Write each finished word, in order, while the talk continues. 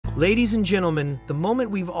Ladies and gentlemen, the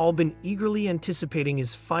moment we've all been eagerly anticipating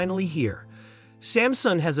is finally here.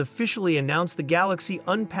 Samsung has officially announced the Galaxy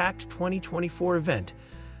Unpacked 2024 event,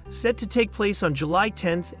 set to take place on July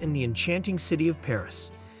 10th in the enchanting city of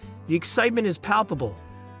Paris. The excitement is palpable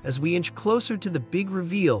as we inch closer to the big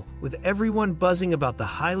reveal, with everyone buzzing about the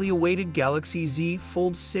highly awaited Galaxy Z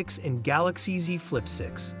Fold 6 and Galaxy Z Flip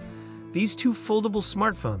 6. These two foldable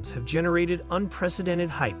smartphones have generated unprecedented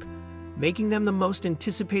hype, making them the most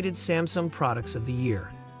anticipated Samsung products of the year.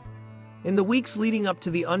 In the weeks leading up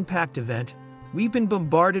to the Unpacked event, we've been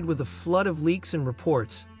bombarded with a flood of leaks and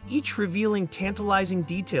reports, each revealing tantalizing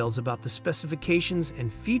details about the specifications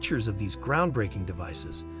and features of these groundbreaking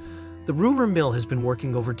devices. The rumor mill has been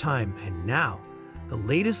working overtime, and now, the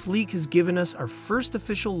latest leak has given us our first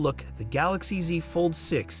official look at the Galaxy Z Fold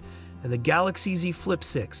 6 and the Galaxy Z Flip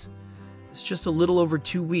 6. It's just a little over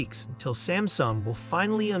 2 weeks until Samsung will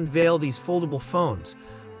finally unveil these foldable phones,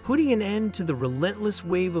 putting an end to the relentless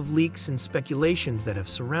wave of leaks and speculations that have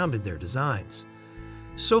surrounded their designs.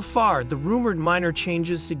 So far, the rumored minor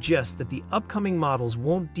changes suggest that the upcoming models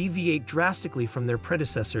won't deviate drastically from their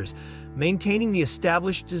predecessors, maintaining the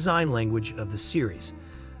established design language of the series.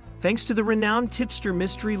 Thanks to the renowned tipster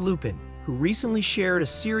Mystery Lupin, who recently shared a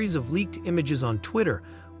series of leaked images on Twitter,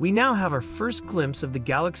 we now have our first glimpse of the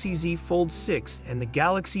Galaxy Z Fold 6 and the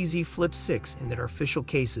Galaxy Z Flip 6 in their official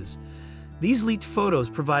cases. These leaked photos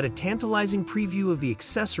provide a tantalizing preview of the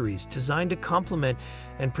accessories designed to complement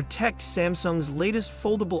and protect Samsung's latest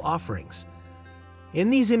foldable offerings. In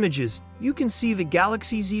these images, you can see the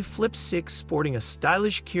Galaxy Z Flip 6 sporting a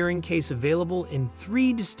stylish carrying case available in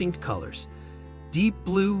 3 distinct colors: deep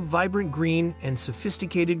blue, vibrant green, and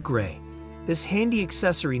sophisticated gray. This handy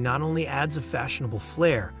accessory not only adds a fashionable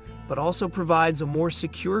flair, but also provides a more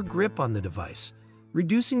secure grip on the device,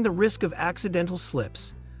 reducing the risk of accidental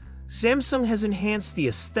slips. Samsung has enhanced the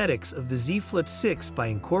aesthetics of the Z Flip 6 by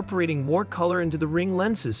incorporating more color into the ring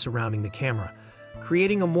lenses surrounding the camera,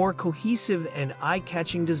 creating a more cohesive and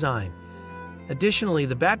eye-catching design. Additionally,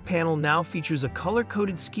 the back panel now features a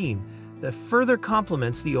color-coded scheme that further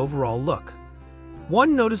complements the overall look.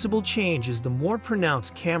 One noticeable change is the more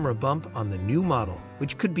pronounced camera bump on the new model,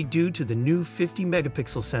 which could be due to the new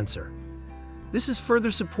 50-megapixel sensor. This is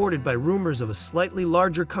further supported by rumors of a slightly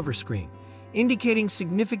larger cover screen, indicating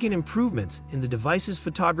significant improvements in the device's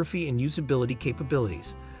photography and usability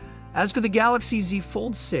capabilities. As for the Galaxy Z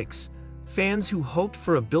Fold 6, fans who hoped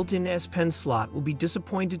for a built-in S Pen slot will be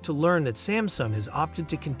disappointed to learn that Samsung has opted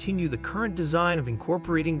to continue the current design of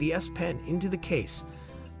incorporating the S Pen into the case,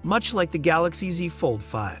 much like the Galaxy Z Fold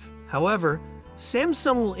 5. However,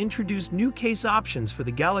 Samsung will introduce new case options for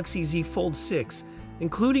the Galaxy Z Fold 6,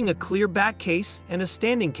 including a clear back case and a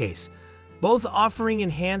standing case, both offering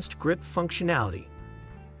enhanced grip functionality.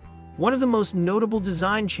 One of the most notable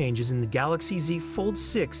design changes in the Galaxy Z Fold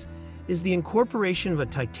 6 is the incorporation of a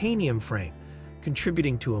titanium frame,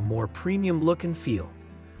 contributing to a more premium look and feel.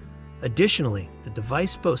 Additionally, the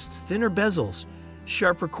device boasts thinner bezels,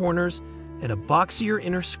 sharper corners, and a boxier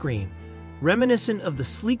inner screen, reminiscent of the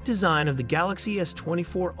sleek design of the Galaxy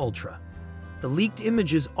S24 Ultra. The leaked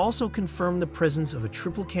images also confirm the presence of a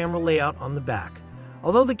triple camera layout on the back.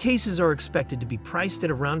 Although the cases are expected to be priced at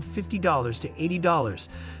around $50 to $80,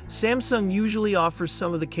 Samsung usually offers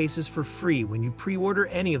some of the cases for free when you pre-order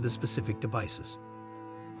any of the specific devices.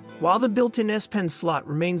 While the built-in S Pen slot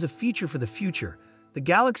remains a feature for the future, the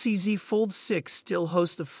Galaxy Z Fold 6 still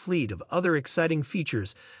hosts a fleet of other exciting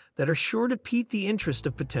features that are sure to pique the interest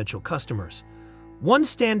of potential customers. One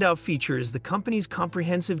standout feature is the company's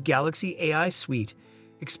comprehensive Galaxy AI suite,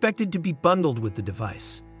 expected to be bundled with the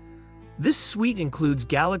device. This suite includes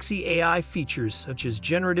Galaxy AI features such as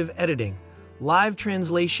generative editing, live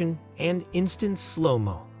translation, and instant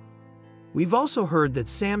slow-mo. We've also heard that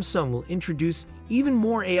Samsung will introduce even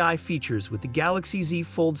more AI features with the Galaxy Z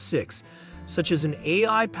Fold 6, such as an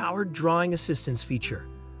AI-powered drawing assistance feature.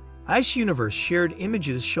 Ice Universe shared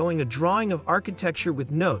images showing a drawing of architecture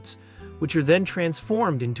with notes, which are then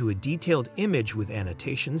transformed into a detailed image with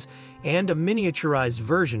annotations and a miniaturized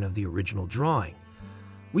version of the original drawing.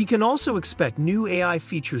 We can also expect new AI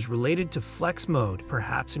features related to Flex Mode,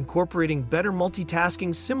 perhaps incorporating better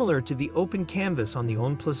multitasking similar to the Open Canvas on the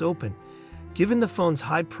OnePlus Open. Given the phone's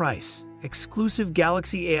high price, exclusive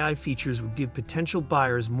Galaxy AI features would give potential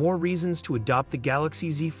buyers more reasons to adopt the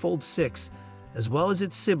Galaxy Z Fold 6, as well as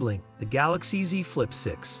its sibling, the Galaxy Z Flip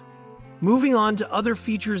 6. Moving on to other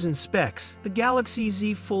features and specs, the Galaxy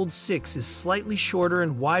Z Fold 6 is slightly shorter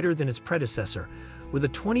and wider than its predecessor, with a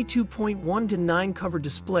 22.1:9 cover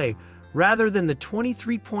display rather than the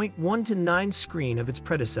 23.1:9 screen of its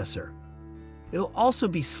predecessor. It'll also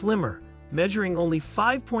be slimmer, measuring only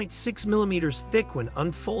 5.6 millimeters thick when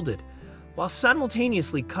unfolded, while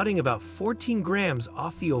simultaneously cutting about 14 grams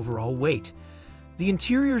off the overall weight. The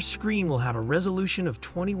interior screen will have a resolution of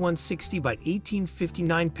 2160 by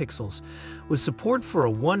 1859 pixels, with support for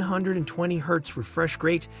a 120 Hz refresh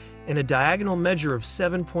rate and a diagonal measure of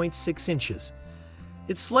 7.6 inches.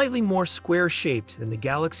 It's slightly more square-shaped than the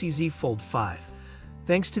Galaxy Z Fold 5,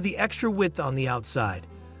 thanks to the extra width on the outside.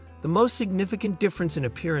 The most significant difference in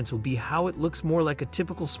appearance will be how it looks more like a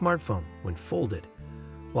typical smartphone when folded,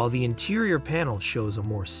 while the interior panel shows a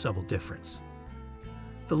more subtle difference.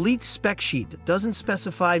 The leaked spec sheet doesn't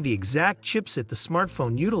specify the exact chipset the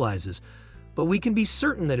smartphone utilizes, but we can be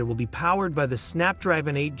certain that it will be powered by the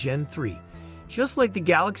Snapdragon 8 Gen 3, just like the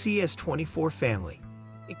Galaxy S24 family.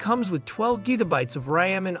 It comes with 12 GB of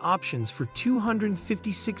RAM and options for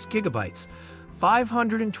 256 GB,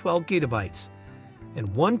 512 GB,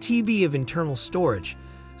 and 1 TB of internal storage,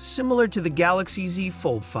 similar to the Galaxy Z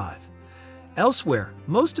Fold 5. Elsewhere,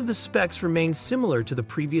 most of the specs remain similar to the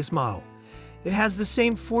previous model. It has the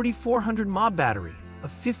same 4400 mAh battery, a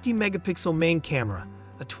 50-megapixel main camera,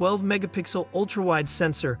 a 12-megapixel ultra-wide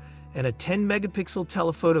sensor, and a 10-megapixel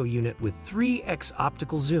telephoto unit with 3x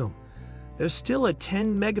optical zoom. There's still a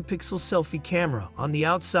 10-megapixel selfie camera on the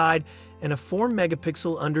outside and a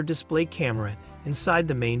 4-megapixel under-display camera inside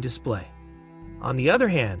the main display. On the other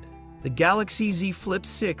hand, the Galaxy Z Flip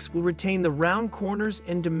 6 will retain the round corners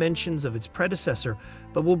and dimensions of its predecessor,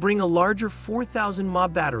 but will bring a larger 4000 mAh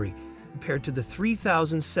battery compared to the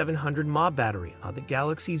 3700 mAh battery on the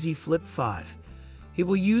Galaxy Z Flip 5. It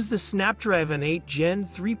will use the Snapdragon 8 Gen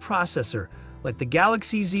 3 processor like the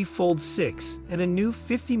Galaxy Z Fold 6 and a new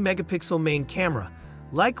 50-megapixel main camera,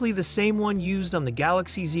 likely the same one used on the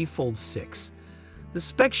Galaxy Z Fold 6. The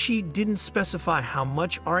spec sheet didn't specify how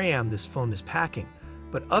much RAM this phone is packing,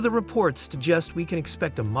 but other reports suggest we can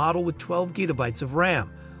expect a model with 12 GB of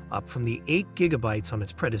RAM, up from the 8 GB on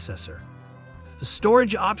its predecessor. The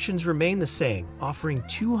storage options remain the same, offering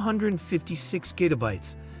 256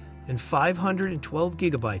 GB and 512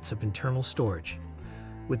 GB of internal storage.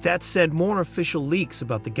 With that said, more official leaks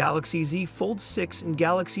about the Galaxy Z Fold 6 and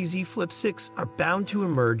Galaxy Z Flip 6 are bound to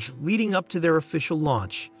emerge leading up to their official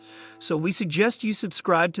launch, so we suggest you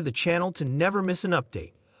subscribe to the channel to never miss an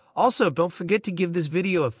update. Also, don't forget to give this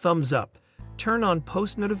video a thumbs up, turn on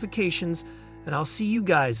post notifications, and I'll see you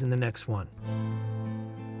guys in the next one.